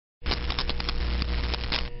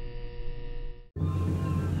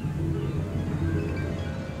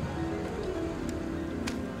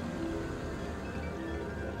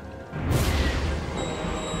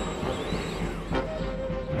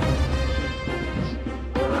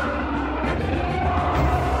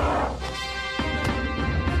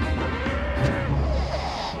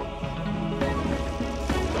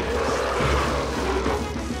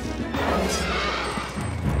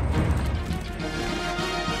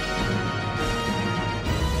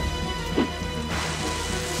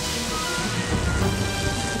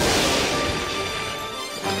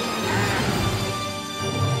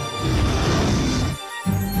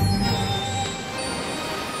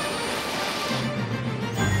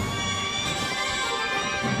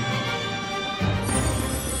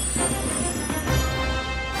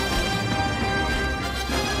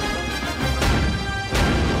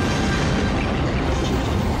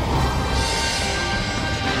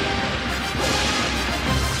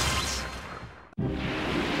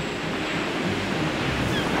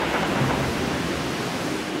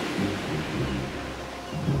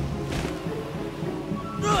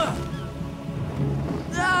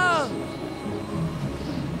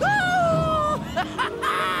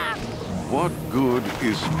What good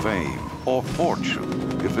is fame or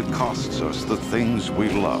fortune if it costs us the things we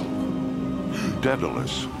love?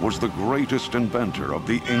 Daedalus was the greatest inventor of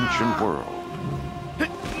the ancient world.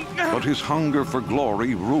 But his hunger for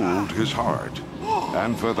glory ruled his heart,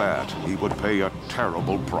 and for that he would pay a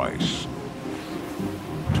terrible price.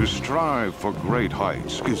 To strive for great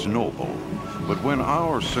heights is noble, but when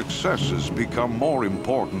our successes become more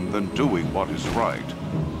important than doing what is right,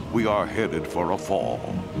 we are headed for a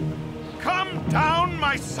fall. Come down,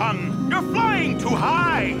 my son! You're flying too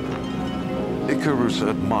high! Icarus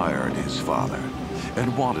admired his father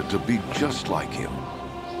and wanted to be just like him.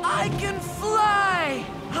 I can fly!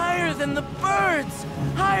 Higher than the birds!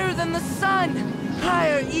 Higher than the sun!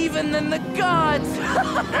 Higher even than the gods!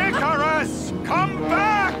 Icarus! Come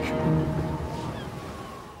back!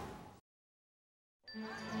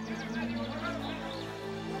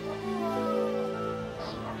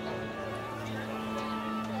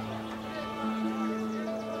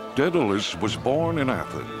 Daedalus was born in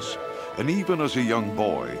Athens, and even as a young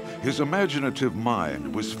boy, his imaginative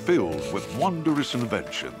mind was filled with wondrous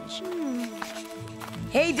inventions.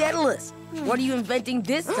 Hey, Daedalus, what are you inventing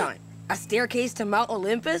this time? A staircase to Mount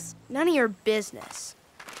Olympus? None of your business.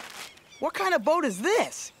 What kind of boat is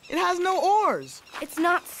this? It has no oars. It's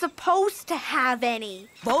not supposed to have any.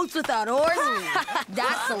 Boats without oars?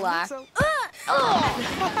 That's a laugh.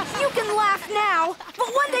 You can laugh now,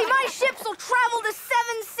 but one day my ships will travel the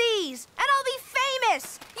 7 seas, and I'll be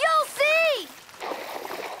famous. You'll see!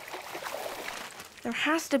 There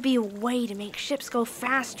has to be a way to make ships go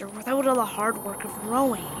faster without all the hard work of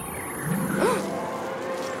rowing.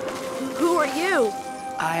 Who are you?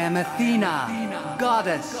 I am Athena,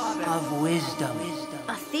 goddess of wisdom.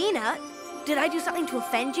 Athena? Did I do something to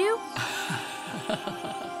offend you?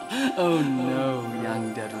 Oh no,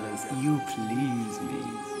 young Daedalus, you please me.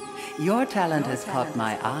 Your talent has caught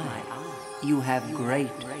my eye. You have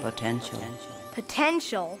great potential.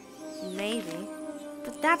 Potential? Maybe.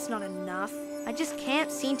 But that's not enough. I just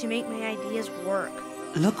can't seem to make my ideas work.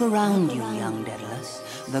 Look around you, young Daedalus.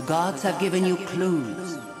 The gods have given you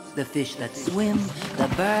clues. The fish that swim, the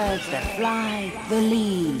birds that fly, the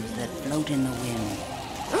leaves that float in the wind.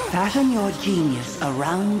 Pattern your genius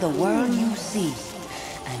around the world you see,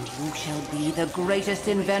 and you shall be the greatest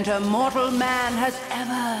inventor mortal man has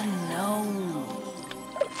ever known.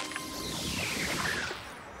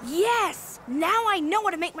 Yes! Now I know how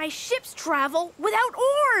to make my ships travel without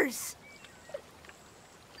oars!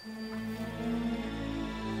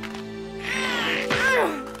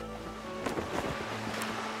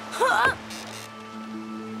 Huh?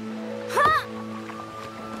 Huh?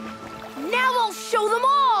 Now I'll show them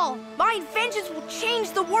all! My inventions will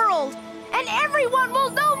change the world, and everyone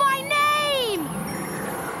will know my name!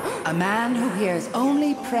 A man who hears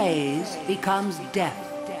only praise becomes deaf.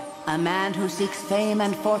 A man who seeks fame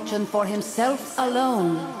and fortune for himself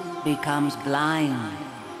alone becomes blind.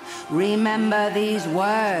 Remember these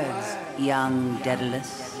words, young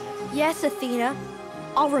Daedalus. Yes, Athena.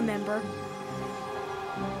 I'll remember.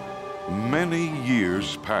 Many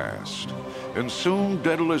years passed, and soon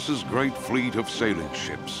Daedalus's great fleet of sailing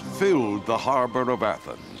ships filled the harbor of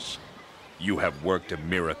Athens. You have worked a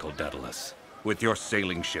miracle, Daedalus. With your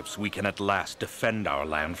sailing ships, we can at last defend our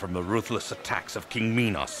land from the ruthless attacks of King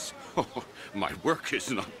Minos. Oh, my work is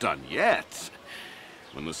not done yet.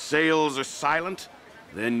 When the sails are silent,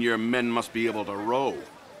 then your men must be able to row,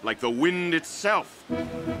 like the wind itself. Row,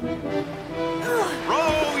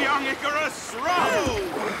 young Icarus, row!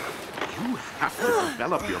 You have to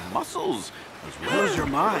develop your muscles as well as your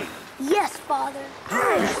mind. Yes, Father.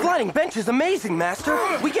 Your sliding bench is amazing, Master.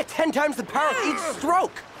 We get 10 times the power with each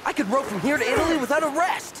stroke. I could row from here to Italy without a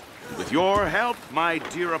rest. With your help, my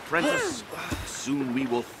dear apprentice, soon we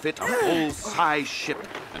will fit a full-size ship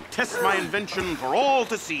and test my invention for all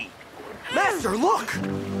to see. Master, look!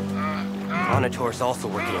 Onator's also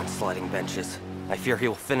working on sliding benches. I fear he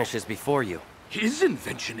will finish his before you. His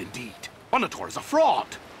invention, indeed. Onator is a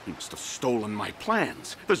fraud. He must have stolen my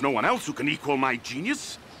plans. There's no one else who can equal my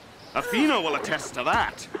genius. Athena will attest to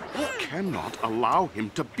that. I cannot allow him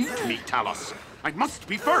to beat me, Talos. I must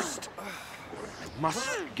be first. I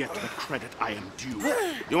must get the credit I am due.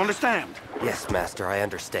 You understand? Yes, Master, I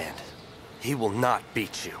understand. He will not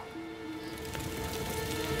beat you.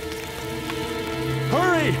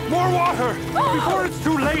 Hurry! More water! Before it's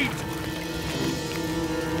too late!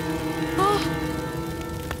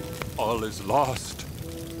 All is lost.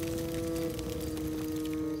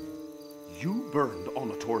 You burned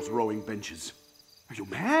Onator's rowing benches. Are you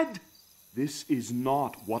mad? This is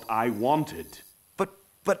not what I wanted.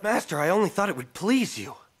 But Master, I only thought it would please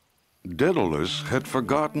you. Daedalus had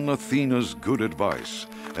forgotten Athena's good advice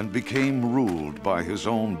and became ruled by his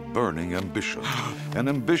own burning ambition, an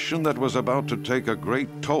ambition that was about to take a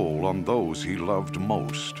great toll on those he loved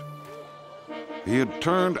most. He had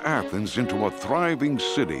turned Athens into a thriving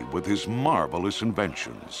city with his marvelous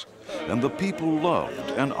inventions, and the people loved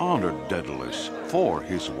and honored Daedalus for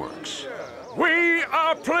his works. We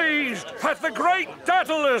are pleased that the great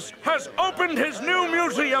Daedalus has opened his new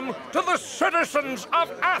museum to the citizens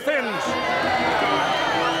of Athens.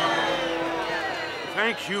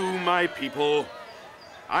 Thank you, my people.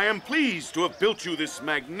 I am pleased to have built you this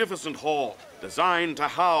magnificent hall, designed to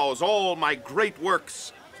house all my great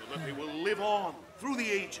works, so that they will live on through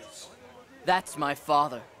the ages. That's my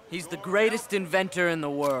father. He's the greatest inventor in the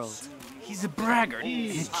world. He's a braggart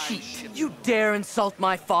and a cheat. You dare insult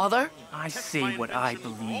my father? I say what I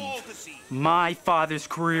believe. My father's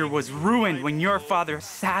career was ruined when your father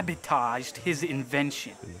sabotaged his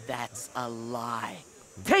invention. That's a lie.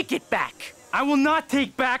 Take it back! I will not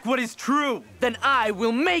take back what is true. Then I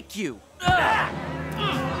will make you! No!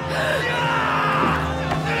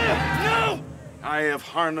 I have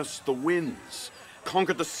harnessed the winds,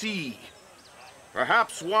 conquered the sea.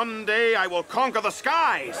 Perhaps one day I will conquer the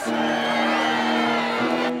skies!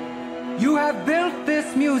 You have built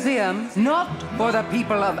this museum not for the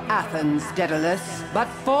people of Athens, Daedalus, but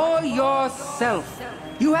for yourself.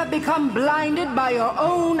 You have become blinded by your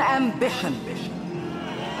own ambition.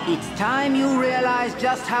 It's time you realize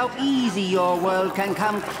just how easy your world can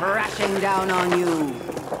come crashing down on you.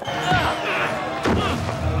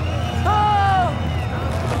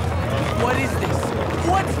 What is this?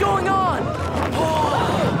 What's going on?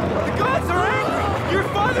 The gods are angry! Your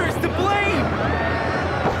father is to blame!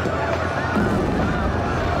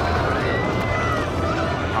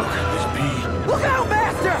 How can this be? Look out,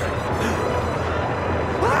 Master!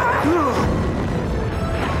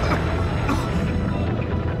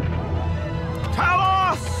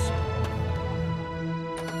 Talos!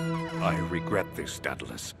 I regret this,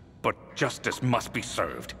 Daedalus, but justice must be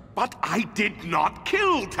served. But I did not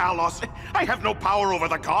kill Talos. I have no power over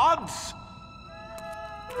the gods.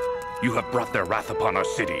 You have brought their wrath upon our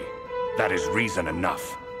city. That is reason enough.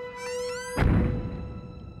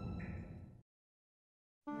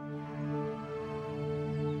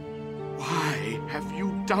 Why have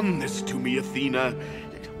you done this to me, Athena?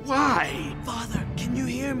 Why? Father, can you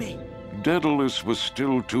hear me? Daedalus was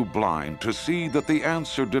still too blind to see that the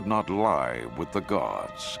answer did not lie with the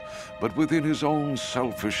gods, but within his own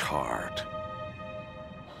selfish heart.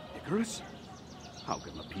 Icarus? How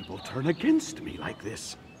can the people turn against me like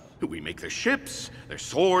this? We make their ships, their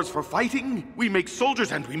swords for fighting. We make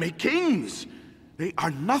soldiers and we make kings. They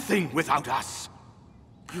are nothing without us.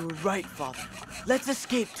 You were right, Father. Let's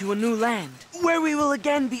escape to a new land, where we will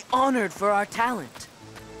again be honored for our talent.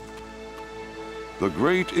 The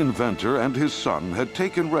great inventor and his son had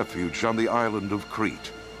taken refuge on the island of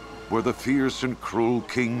Crete, where the fierce and cruel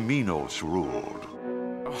King Minos ruled.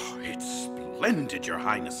 Oh, it's splendid, Your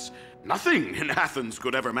Highness. Nothing in Athens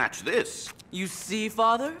could ever match this. You see,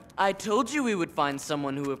 Father? I told you we would find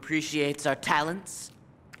someone who appreciates our talents.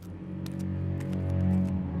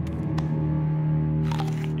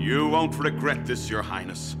 You won't regret this, Your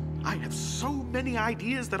Highness. I have so many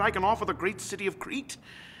ideas that I can offer the great city of Crete.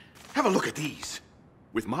 Have a look at these.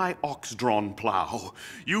 With my ox-drawn plow,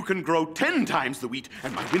 you can grow 10 times the wheat,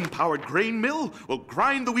 and my wind-powered grain mill will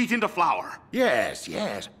grind the wheat into flour. Yes,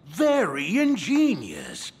 yes, very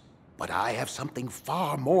ingenious. But I have something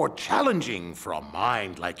far more challenging for a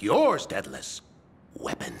mind like yours, Daedalus.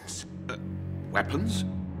 Weapons. Weapons?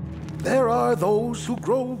 There are those who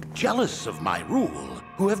grow jealous of my rule,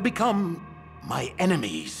 who have become my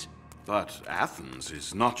enemies. But Athens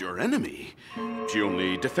is not your enemy. She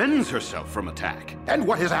only defends herself from attack. And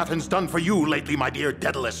what has Athens done for you lately, my dear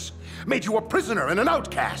Daedalus? Made you a prisoner and an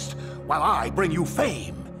outcast, while I bring you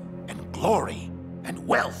fame and glory and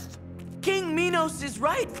wealth. King Minos is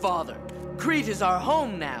right, Father. Crete is our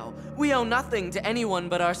home now. We owe nothing to anyone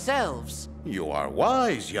but ourselves. You are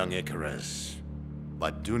wise, young Icarus.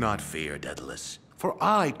 But do not fear, Daedalus, for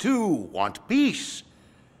I, too, want peace.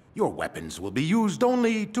 Your weapons will be used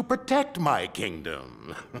only to protect my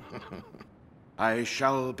kingdom. I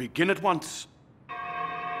shall begin at once.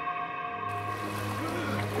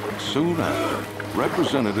 Soon after,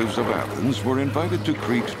 representatives of Athens were invited to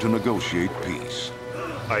Crete to negotiate peace.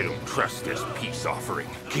 I don't trust this peace offering.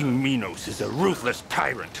 King Minos is a ruthless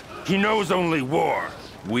tyrant. He knows only war.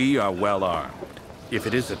 We are well armed. If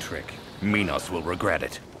it is a trick, Minos will regret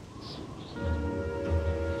it.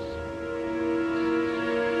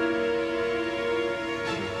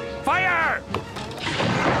 Fire!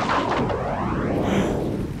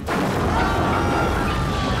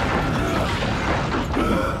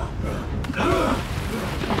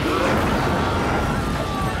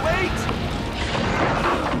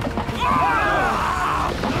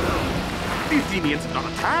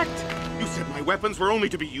 weapons were only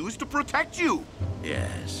to be used to protect you.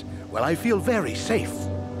 Yes. Well, I feel very safe.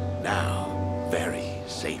 Now, very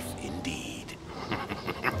safe indeed.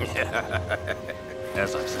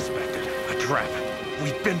 As I suspected, a trap.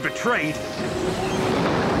 We've been betrayed.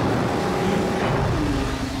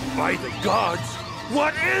 By the gods!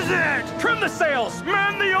 What is it? Trim the sails!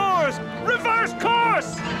 Man the oars! Reverse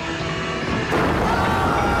course!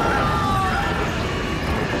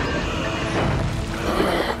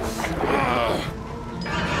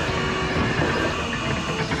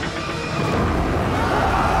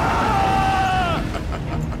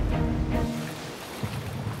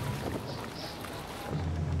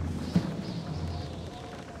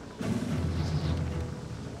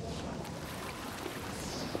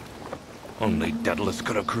 Only Daedalus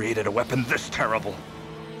could have created a weapon this terrible.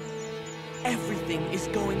 Everything is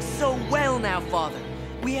going so well now, Father.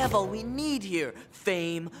 We have all we need here.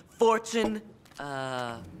 Fame, fortune,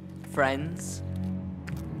 friends.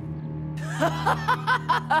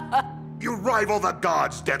 You rival the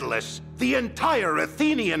gods, Daedalus. The entire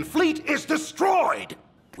Athenian fleet is destroyed.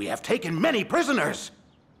 We have taken many prisoners.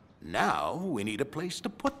 Now we need a place to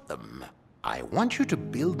put them. I want you to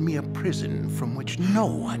build me a prison from which no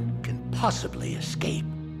one can possibly escape.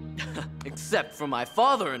 Except for my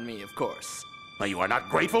father and me, of course. Now, you are not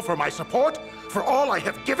grateful for my support? For all I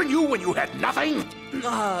have given you when you had nothing?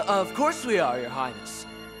 Of course we are, Your Highness.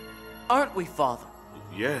 Aren't we, Father?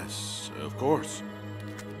 Yes, of course.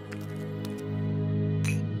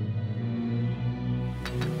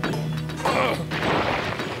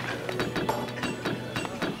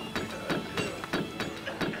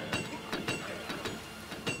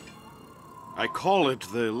 I call it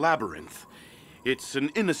the labyrinth. It's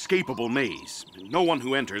an inescapable maze. No one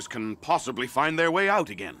who enters can possibly find their way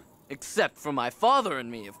out again. Except for my father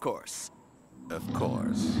and me, of course. Of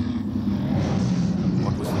course.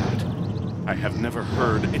 What was that? I have never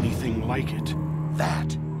heard anything like it.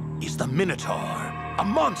 That is the Minotaur, a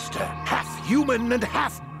monster, half human and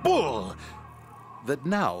half bull, that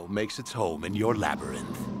now makes its home in your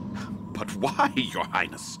labyrinth. But why, Your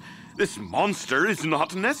Highness? This monster is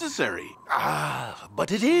not necessary. Ah,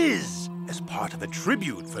 but it is. As part of a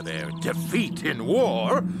tribute for their defeat in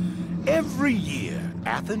war, every year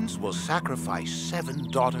Athens will sacrifice 7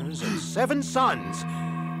 daughters and 7 sons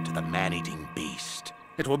to the man-eating beast.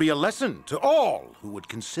 It will be a lesson to all who would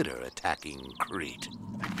consider attacking Crete.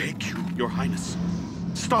 I beg you, Your Highness,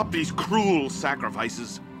 stop these cruel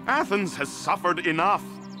sacrifices. Athens has suffered enough.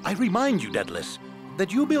 I remind you, Daedalus,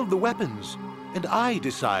 that you build the weapons, and I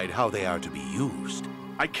decide how they are to be used.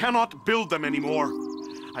 I cannot build them anymore.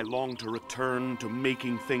 I long to return to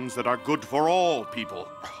making things that are good for all people.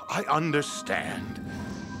 I understand.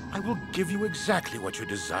 I will give you exactly what you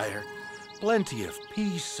desire. Plenty of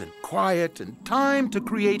peace and quiet and time to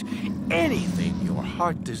create anything your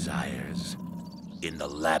heart desires. In the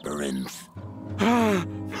labyrinth.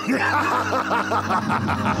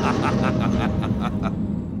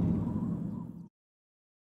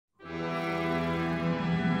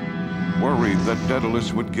 Worried that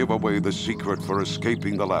Daedalus would give away the secret for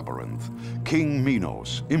escaping the labyrinth, King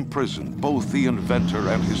Minos imprisoned both the inventor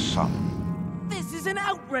and his son. This is an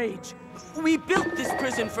outrage! We built this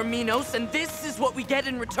prison for Minos, and this is what we get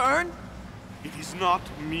in return? It is not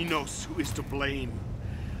Minos who is to blame.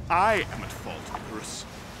 I am at fault, Icarus.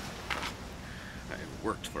 I have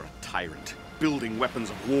worked for a tyrant, building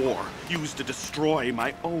weapons of war used to destroy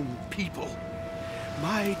my own people.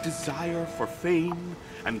 My desire for fame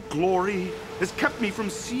and glory has kept me from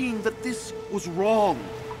seeing that this was wrong.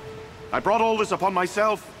 I brought all this upon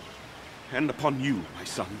myself and upon you, my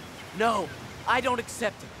son. No, I don't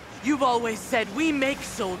accept it. You've always said we make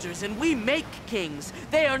soldiers and we make kings.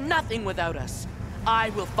 They are nothing without us.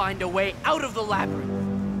 I will find a way out of the labyrinth.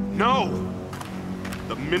 No!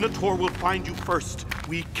 The Minotaur will find you first.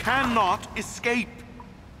 We cannot escape.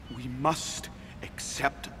 We must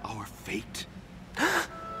accept our fate.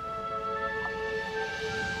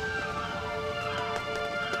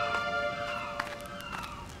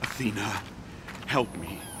 Athena, help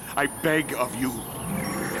me. I beg of you.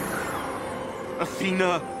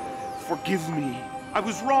 Athena, forgive me. I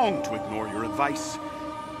was wrong to ignore your advice.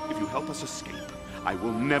 If you help us escape, I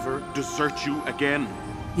will never desert you again.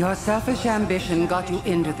 Your selfish ambition got you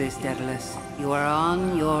into this, Daedalus. You are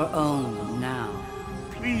on your own now.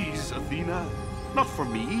 Please, Athena. Not for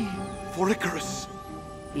me. For Icarus.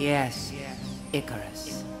 Yes,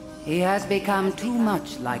 Icarus. He has become too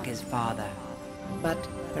much like his father. But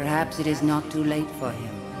perhaps it is not too late for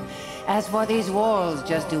him. As for these walls,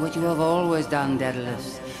 just do what you have always done,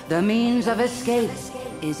 Daedalus. The means of escape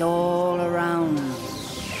is all around.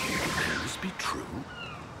 Can this be true?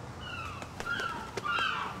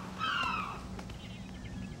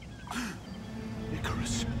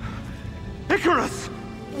 Icarus!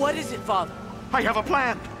 What is it, Father? I have a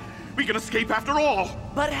plan. We can escape after all.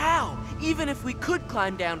 But how? Even if we could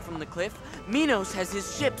climb down from the cliff, Minos has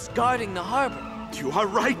his ships guarding the harbor. You are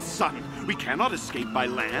right, son. We cannot escape by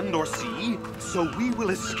land or sea, so we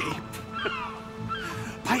will escape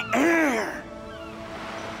by air.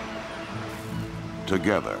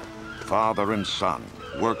 Together, father and son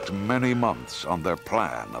worked many months on their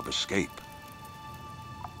plan of escape.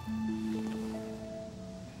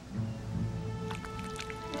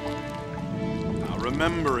 Now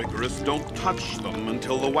remember, Icarus, don't touch them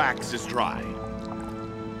until the wax is dry.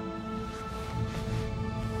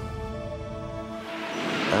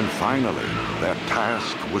 And finally, their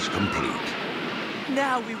task was complete.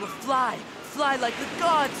 Now we will fly. Fly like the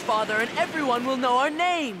gods, Father, and everyone will know our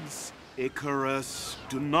names. Icarus,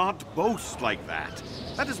 do not boast like that.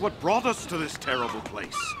 That is what brought us to this terrible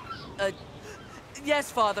place.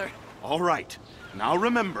 Yes, Father. All right. Now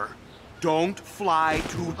remember, don't fly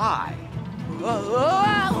too high.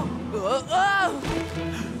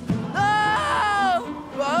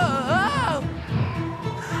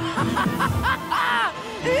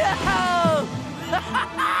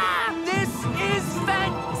 This is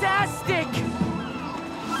fantastic!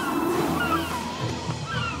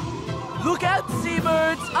 Look out,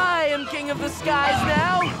 seabirds! I am king of the skies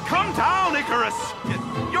now! Come down, Icarus!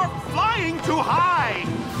 You're flying too high!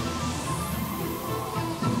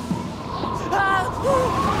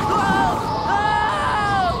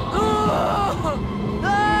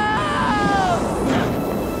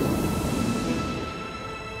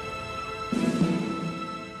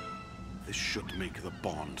 This should make the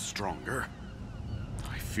bond stronger.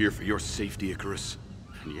 I fear for your safety, Icarus.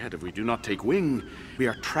 And yet, if we do not take wing, we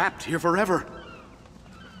are trapped here forever.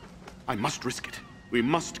 I must risk it. We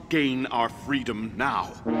must gain our freedom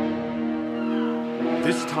now.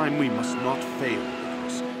 This time we must not fail,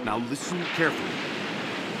 Icarus. Now listen carefully.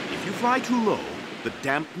 If you fly too low, the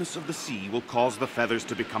dampness of the sea will cause the feathers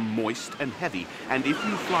to become moist and heavy. And if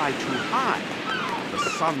you fly too high, the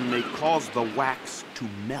sun may cause the wax to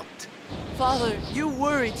melt. Father, you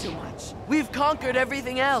worry too much. We've conquered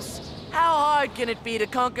everything else. How hard can it be to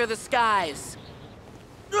conquer the skies?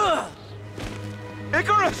 Ugh!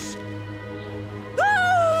 Icarus!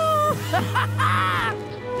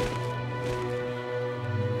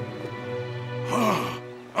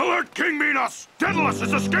 Alert King Minos! Daedalus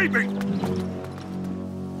is escaping!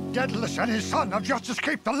 Daedalus and his son have just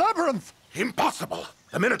escaped the labyrinth! Impossible!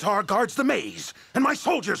 The Minotaur guards the maze, and my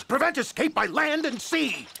soldiers prevent escape by land and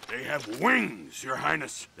sea! They have wings, Your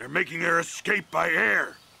Highness. They're making their escape by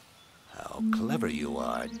air. How clever you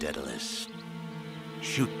are, Daedalus.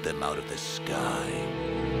 Shoot them out of the sky.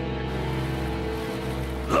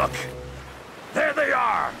 Look! There they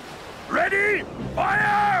are! Ready?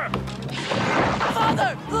 Fire!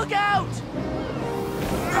 Father, look out!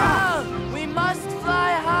 We must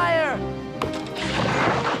fly higher!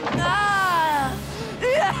 Yeah!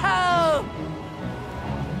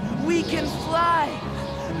 We can fly!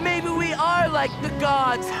 Maybe we are like the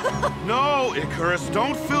gods! No, Icarus,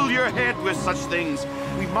 don't fill your head with such things.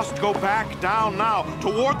 We must go back down now,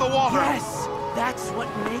 toward the water. Yes! That's what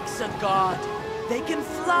makes a god. They can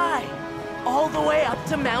fly! All the way up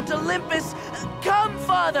to Mount Olympus! Come,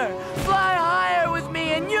 Father! Fly higher with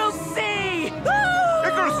me and you'll see!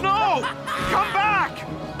 Icarus, no! Come back!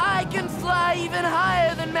 I can fly even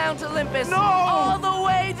higher than Mount Olympus! No! All the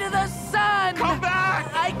way to the sun! Come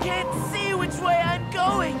back! I can't see which way I'm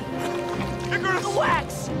going! Icarus! The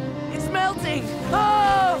wax! It's melting!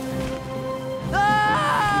 Oh!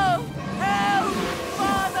 Oh! Help!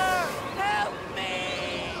 Father! Help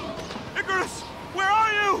me! Icarus, where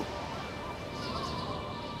are you?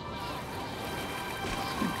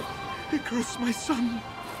 Icarus, my son.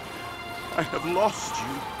 I have lost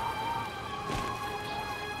you.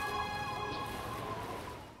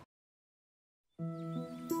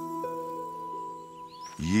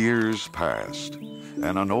 Years passed,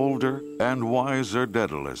 and an older and wiser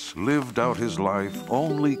Daedalus lived out his life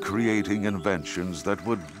only creating inventions that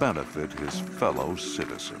would benefit his fellow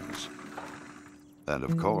citizens. And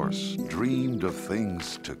of course, dreamed of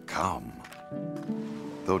things to come.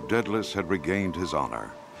 Though Daedalus had regained his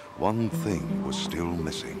honor, one thing was still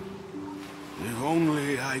missing. If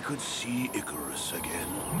only I could see Icarus again.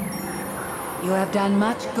 You have done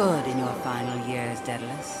much good in your final years,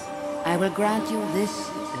 Daedalus. I will grant you this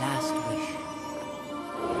last wish.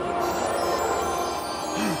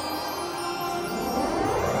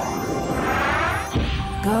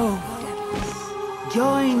 Go, Daedalus.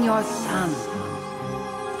 Join your son.